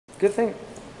Good thing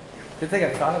I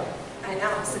thought of it. I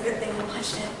know, it's a good thing you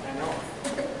watched it. I know.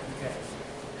 Okay.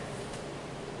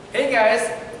 Hey guys,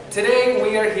 today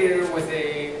we are here with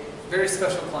a very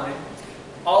special client.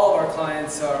 All of our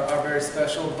clients are very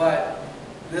special, but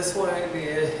this one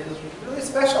is really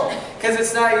special because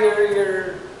it's not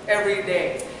your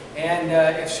everyday. And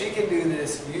if she can do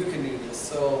this, you can do this.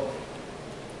 So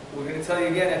we're going to tell you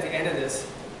again at the end of this,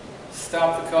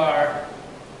 stop the car,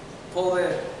 pull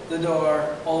the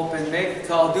door open, make the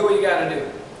call, do what you got to do.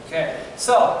 Okay,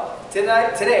 so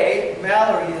today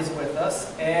Mallory is with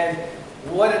us, and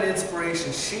what an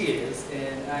inspiration she is,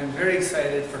 and I'm very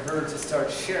excited for her to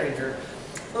start sharing a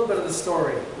little bit of the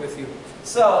story with you.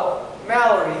 So,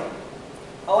 Mallory,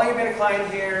 how long have you been a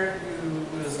client here?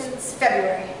 Since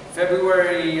February.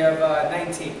 February of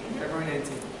 19, February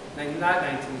 19th. Not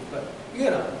 19th, but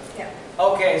you know. Yeah.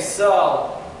 Okay,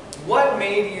 so what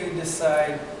made you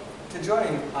decide to join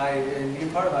and be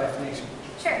a part of IF Nation?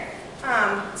 Sure.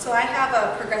 So I have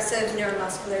a progressive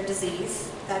neuromuscular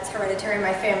disease that's hereditary in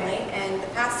my family, and the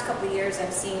past couple of years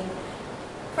I've seen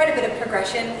quite a bit of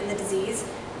progression in the disease.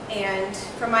 And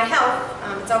for my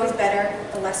health, it's always better,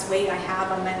 the less weight I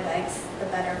have on my legs, the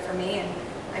better for me. And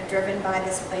I've driven by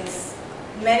this place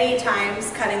many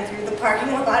times, cutting through the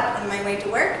parking lot on my way to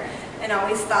work, and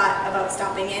always thought about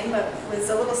stopping in, but was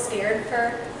a little scared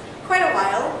for quite a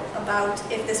while about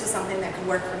if this was something that could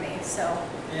work for me. So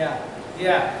yeah.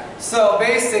 So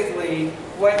basically,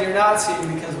 what you're not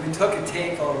seeing, because we took a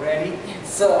take already,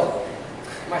 so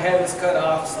my head was cut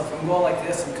off, so if I'm going like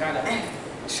this, I'm kind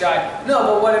of shy. No,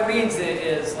 but what it means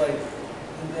is like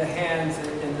the hands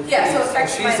and the feet. Yeah, so it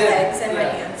affects my legs and my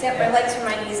yeah. hands. Yep, my legs from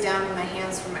my knees down, and my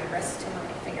hands from my wrists to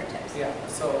my fingertips. Yeah,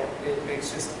 so it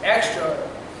makes just extra,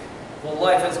 well,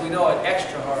 life as we know it,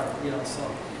 extra hard, you know, so.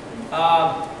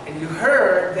 And you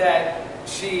heard that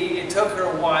it took her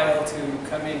a while to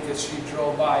come in because she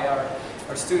drove by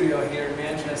our studio here in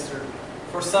Manchester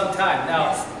for some time.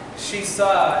 Now, she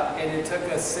saw it, and it took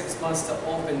us 6 months to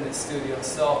open this studio.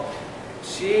 So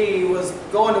she was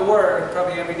going to work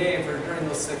probably every day during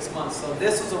those 6 months. So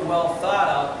this was a well thought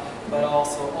out, but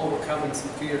also overcoming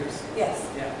some fears. Yes.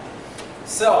 Yeah.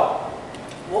 So,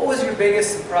 what was your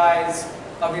biggest surprise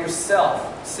of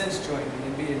yourself since joining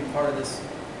and being part of this?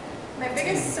 My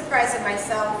biggest surprise of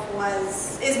myself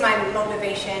is my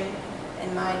motivation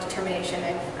and my determination.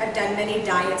 I've done many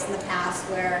diets in the past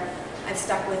where I've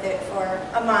stuck with it for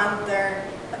a month or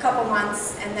a couple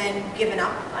months and then given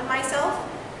up on myself.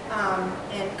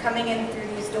 And coming in through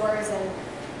these doors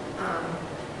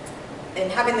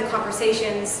and having the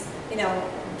conversations, you know,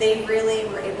 they really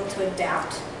were able to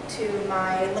adapt to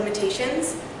my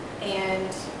limitations,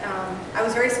 and I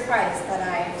was very surprised that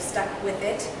I stuck with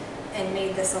it and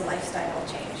made this a lifestyle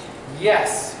change.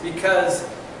 Yes, because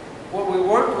what we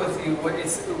work with you,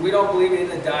 we don't believe in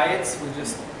the diets. We're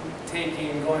just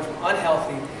going from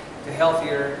unhealthy to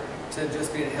healthier to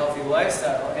just being a healthy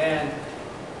lifestyle. And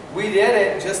we did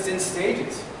it just in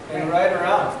stages and right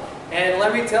around. And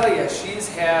let me tell you, she's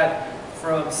had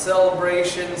from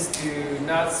celebrations to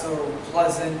not so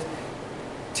pleasant,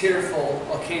 tearful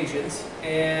occasions.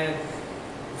 And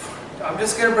I'm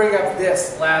just going to bring up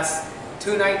this last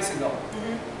 2 nights ago.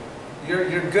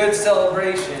 Your good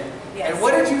celebration. Yes. And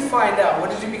what did you find out?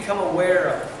 What did you become aware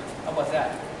of? How about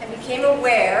that? I became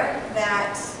aware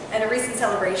that at a recent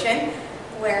celebration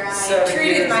where I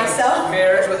treated myself.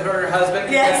 Marriage with her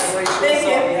husband. Yes, thank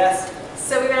you. Yes.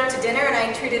 So we went out to dinner and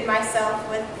I treated myself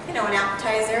with, you know, an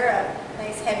appetizer, a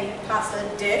nice heavy pasta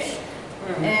dish,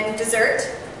 and dessert.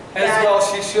 As well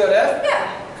she should have.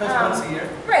 Yeah. Comes once a year.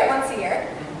 Right, once a year.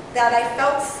 That I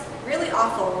felt really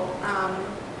awful.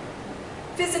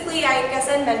 Physically, I guess,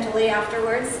 and mentally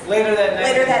afterwards. Later that night.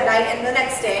 Later that night and the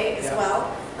next day as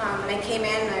well. And I came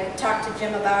in and I talked to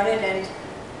Jim about it, and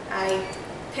I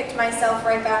picked myself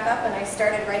right back up and I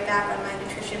started right back on my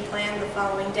nutrition plan the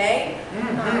following day.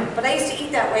 But I used to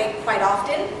eat that way quite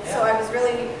often, so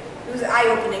it was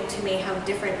eye-opening to me how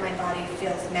different my body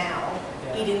feels now,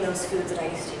 eating those foods that I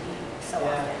used to eat so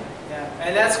often. Yeah,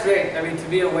 and that's great. I mean, to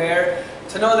be aware,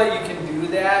 to know that you can do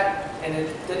that, and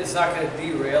it's not going to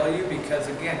derail you, because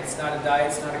again, it's not a diet,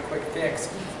 it's not a quick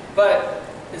fix. But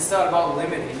it's not about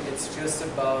limiting, it's just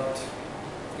about,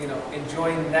 you know,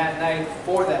 enjoying that night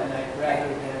for that night rather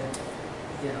than,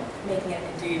 you know, making it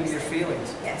eating your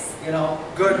feelings. Yes. You know,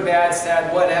 good, bad,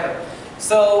 sad, whatever.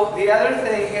 So the other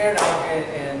thing here now,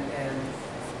 and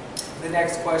the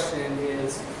next question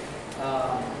is,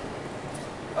 I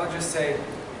would just say,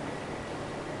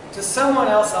 to someone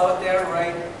else out there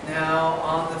right now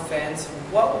on the fence,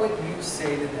 what would you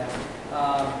say to them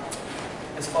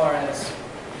as far as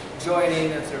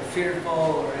joining, if they're fearful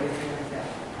or anything like that?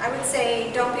 I would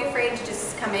say don't be afraid to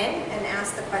just come in and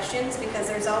ask the questions, because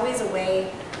there's always a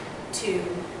way to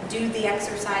do the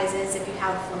exercises if you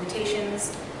have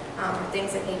limitations or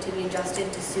things that need to be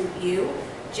adjusted to suit you.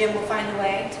 Jim will find a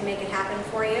way to make it happen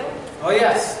for you. Oh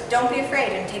yes. Don't be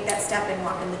afraid and take that step and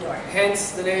walk in the door.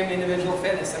 Hence the name Individual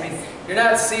Fitness. I mean, you're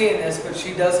not seeing this, but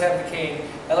she does have the cane.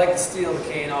 I like to steal the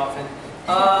cane often.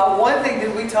 One thing,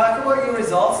 did we talk about your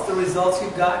results? The results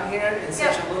you've gotten here in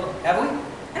such a little... Have we?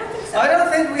 I don't think so. I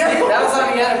don't think we did. That was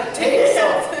on the end of the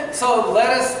tape. So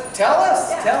tell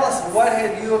us what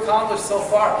have you accomplished so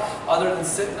far, other than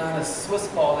sitting on a Swiss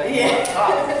ball that you on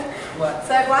top. What?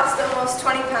 So I've lost almost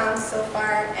 20 pounds so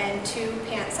far and 2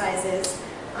 pant sizes.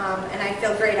 And I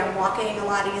feel great. I'm walking a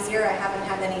lot easier. I haven't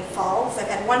had any falls. I've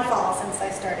had 1 fall since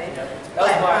I started. Yep.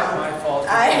 That was my fault.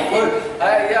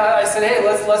 I said, hey,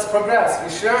 let's progress. You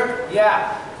sure?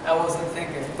 Yeah. I wasn't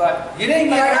thinking, but you didn't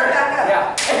get hurt.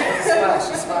 Yeah.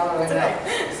 She's smiling right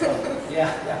now. So,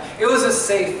 yeah. It was a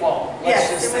safe fall. Let's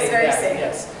just it was say very that. safe.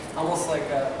 Yes. Almost like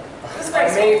a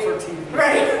very made for TV.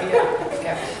 Right.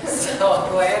 Yeah. So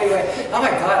well, anyway, oh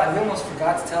my God, I almost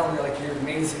forgot to tell you like your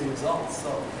amazing results.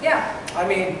 So yeah. I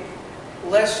mean,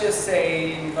 let's just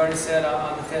say you've already said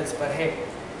on the fence, but hey,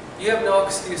 you have no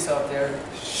excuse out there.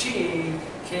 She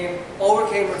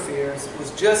overcame her fears,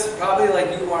 was just probably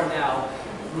like you are now,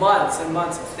 months and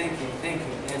months of thinking,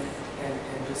 and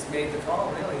just made the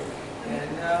call, really.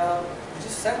 And we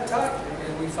just sat and talked,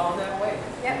 and we found that way.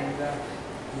 Yep. And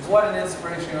what an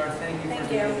inspiration you are. Thank you for being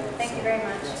here. Thank you very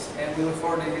much. Yes. And we look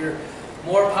forward to your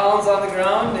more pounds on the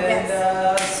ground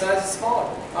and size smaller.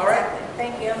 All right? Exactly.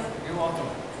 Thank you. You're welcome.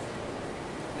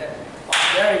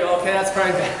 There you go. Okay, that's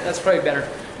probably better.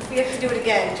 We have to do it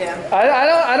again, Jim.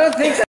 I don't think so.